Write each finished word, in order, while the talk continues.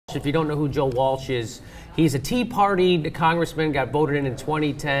If you don't know who Joe Walsh is, he's a Tea Party congressman, got voted in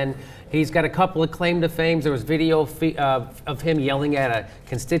 2010. He's got a couple of claim to fame. There was video of him yelling at a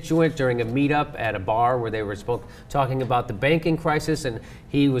constituent during a meetup at a bar where they were talking about the banking crisis, and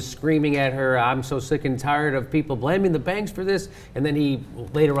he was screaming at her, "I'm so sick and tired of people blaming the banks for this." And then he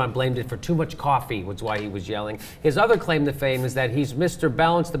later on blamed it for too much coffee, was why he was yelling. His other claim to fame is that he's Mr.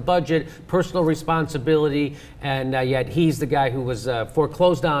 Balance the Budget, personal responsibility, and yet he's the guy who was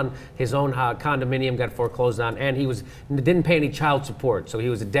foreclosed on. His own condominium got foreclosed on, and he didn't pay any child support, so he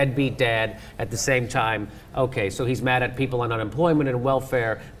was a deadbeat dad at the same time. Okay, so he's mad at people on unemployment and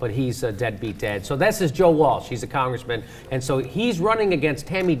welfare, but he's a deadbeat dad. So this is Joe Walsh. He's a congressman, and so he's running against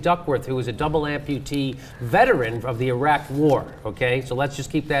Tammy Duckworth, who is a double amputee veteran of the Iraq War. Okay, so let's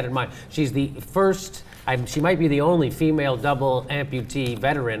just keep that in mind. She's the first, she might be the only female double amputee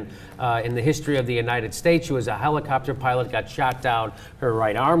veteran in the history of the United States. She was a helicopter pilot, got shot down. Her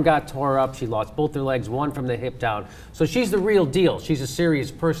right arm got tore up. She lost both her legs, one from the hip down. So she's the real deal. She's a serious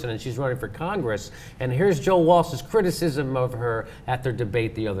person, and she's running for Congress. And here's Joe Walsh's criticism of her at their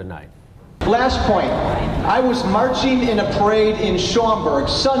debate the other night. Last point, I was marching in a parade in Schaumburg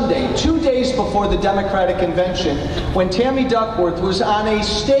Sunday, 2 days before the Democratic convention, when Tammy Duckworth was on a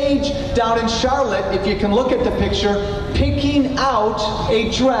stage down in Charlotte, if you can look at the picture, picking out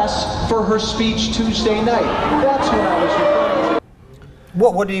a dress for her speech Tuesday night. That's what I was referring to.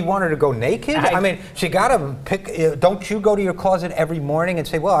 What do you want her to go naked? I mean, she got to pick, don't you go to your closet every morning and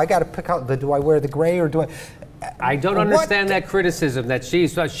say, well, I got to pick out, do I wear the gray or do I don't understand that criticism that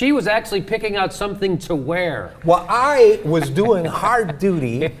she was actually picking out something to wear. Well, I was doing hard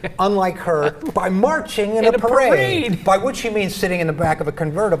duty, unlike her, by marching in a parade. By which she means sitting in the back of a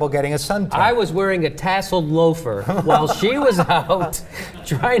convertible getting a suntan. I was wearing a tasseled loafer while she was out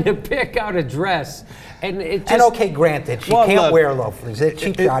trying to pick out a dress. And it just, okay, granted, she can't wear loafers. It's a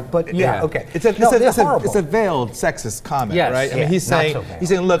cheap shot, but yeah, okay. It's a veiled sexist comment, right? I mean, he's saying,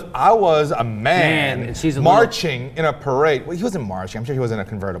 look, I was a man and she's marching in a parade. Well, he wasn't marching. I'm sure he was in a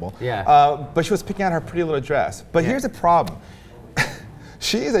convertible. Yeah. But she was picking out her pretty little dress. But here's the problem.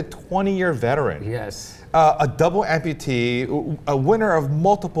 She is a 20-year veteran. Yes. A double amputee, a winner of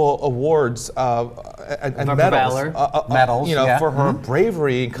multiple awards and medals, you know, for her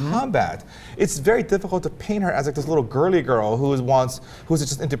bravery in combat. It's very difficult to paint her as like this little girly girl who's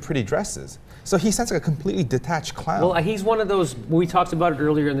just into pretty dresses. So he sounds like a completely detached clown. Well, he's one of those, we talked about it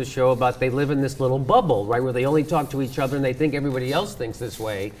earlier in the show, about they live in this little bubble, right, where they only talk to each other and they think everybody else thinks this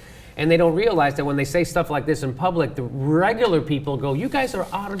way. And they don't realize that when they say stuff like this in public, the regular people go, you guys are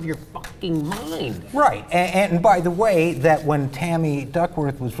out of your fucking mind. Right. And by the way, that when Tammy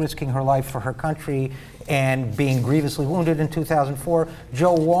Duckworth was risking her life for her country and being grievously wounded in 2004,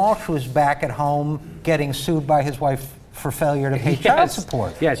 Joe Walsh was back at home getting sued by his wife for failure to pay child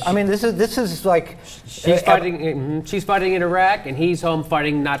support. Yes. I mean, this is like she's fighting. She's fighting in Iraq, and he's home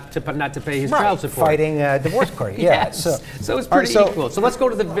fighting not to pay his child support. Fighting divorce court. Yeah. Yes. So it's pretty equal. So let's go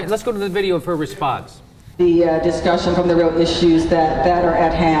to the video of her response. The discussion from the real issues that are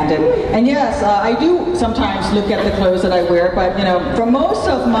at hand, and yes, I do sometimes look at the clothes that I wear, but you know, for most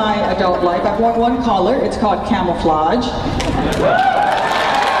of my adult life, I've worn one color. It's called camouflage.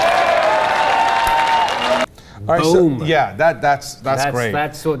 All right, boom. So, yeah, that's great.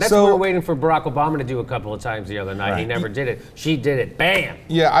 That's what we're waiting for Barack Obama to do a couple of times the other night. He never did it. She did it. Bam.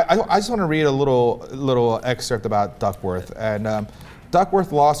 Yeah, I just want to read a little excerpt about Duckworth. And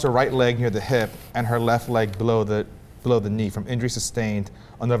Duckworth lost her right leg near the hip and her left leg below the knee from injury sustained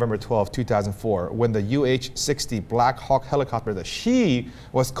on November 12, 2004, when the UH-60 Black Hawk helicopter that she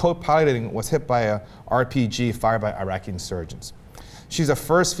was co-piloting was hit by a RPG fired by Iraqi insurgents. She's the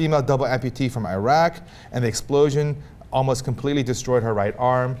first female double amputee from Iraq, and the explosion almost completely destroyed her right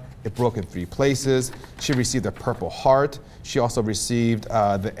arm. It broke in 3 places. She received a Purple Heart. She also received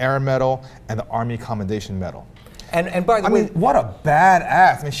the Air Medal and the Army Commendation Medal. And by the way, I mean, what a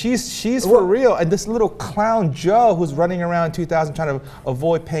badass! I mean, she's for real. And this little clown Joe who's running around in 2000 trying to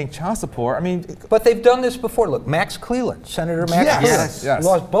avoid paying child support. I mean, but they've done this before. Look, Max Cleland, Senator Max Cleland,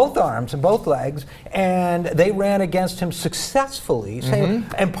 lost both arms and both legs, and they ran against him successfully.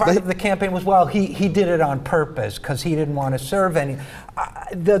 And part of the campaign was, well, he did it on purpose because he didn't want to serve any.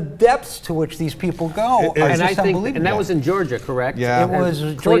 The depths to which these people go are just unbelievable. And that was in Georgia, correct? Yeah, it was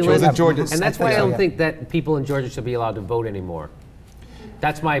Georgia. It was in Georgia. And that's why I don't think that people in Georgia should be allowed to vote anymore.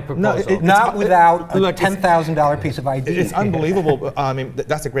 That's my proposal. Not without a $10,000 piece of ID. It's unbelievable. I mean,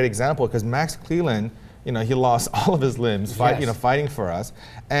 that's a great example because Max Cleland he lost all of his limbs fighting for us.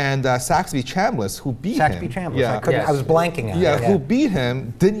 And Saxby Chambliss, who beat him. Saxby Chambliss. I was blanking on it. Who beat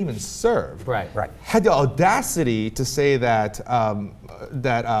him, didn't even serve. Right. Had the audacity to say that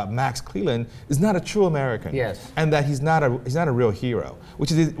Max Cleland is not a true American. Yes. And that he's not a real hero,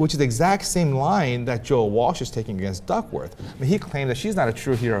 which is the exact same line that Joe Walsh is taking against Duckworth. I mean, he claimed that she's not a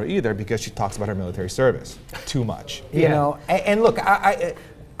true hero either because she talks about her military service too much. You know, and look,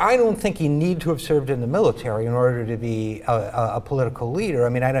 I don't think you need to have served in the military in order to be a political leader. I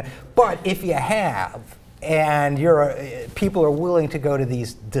mean, but if you have, and people are willing to go to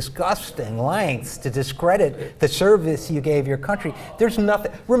these disgusting lengths to discredit the service you gave your country, there's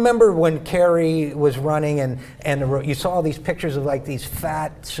nothing. Remember when Kerry was running and you saw these pictures of like these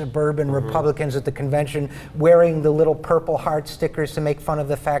fat suburban Republicans at the convention wearing the little Purple Heart stickers to make fun of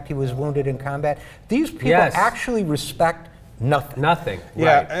the fact he was wounded in combat? These people actually respect nothing.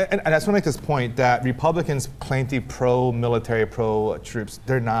 Yeah, and I just want to make this point that Republicans claim to be pro-military, pro-troops.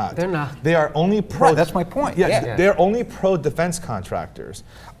 They're not. They're not. They are only pro. Right, that's my point. They're only pro-defense contractors.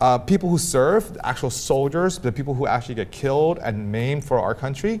 People who serve, the actual soldiers, the people who actually get killed and maimed for our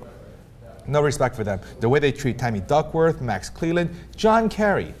country, no respect for them. The way they treat Tammy Duckworth, Max Cleland, John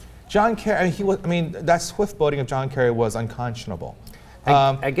Kerry. That swift boating of John Kerry was unconscionable.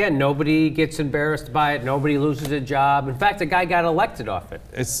 Again, nobody gets embarrassed by it. Nobody loses a job. In fact, the guy got elected off it.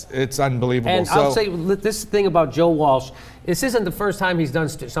 It's unbelievable. And I'll say this thing about Joe Walsh. This isn't the first time he's done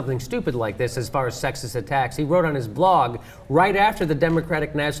something stupid like this as far as sexist attacks. He wrote on his blog right after the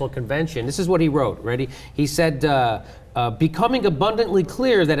Democratic National Convention. This is what he wrote. Ready? He said, becoming abundantly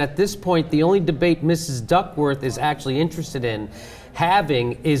clear that at this point the only debate Mrs. Duckworth is actually interested in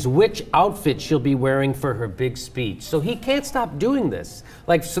having is which outfit she'll be wearing for her big speech. So he can't stop doing this.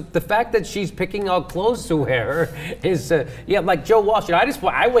 Like, so the fact that she's picking out clothes to wear is, like Joe Walsh.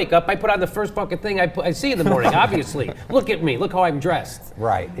 I wake up, I put on the first fucking thing I see in the morning, obviously. Look at me, look how I'm dressed.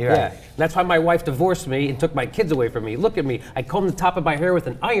 Right. Yeah. That's why my wife divorced me and took my kids away from me. Look at me, I comb the top of my hair with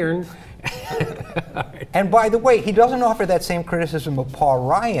an iron. And by the way, he doesn't offer that same criticism of Paul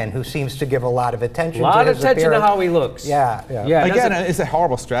Ryan, who seems to give a lot of attention to his appearance. To how he looks. Yeah. Again, it's a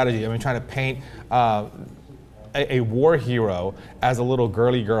horrible strategy. I mean, trying to paint a war hero as a little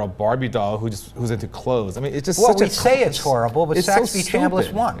girly girl Barbie doll who's into clothes. I mean, it's just we say it's horrible, but Saxby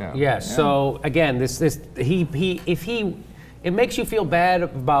Chambliss won. Yes. So again, it makes you feel bad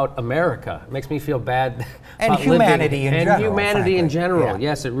about America. It makes me feel bad and about humanity living, in general. And humanity in general. Yeah.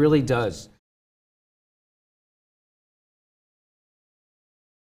 Yes, it really does.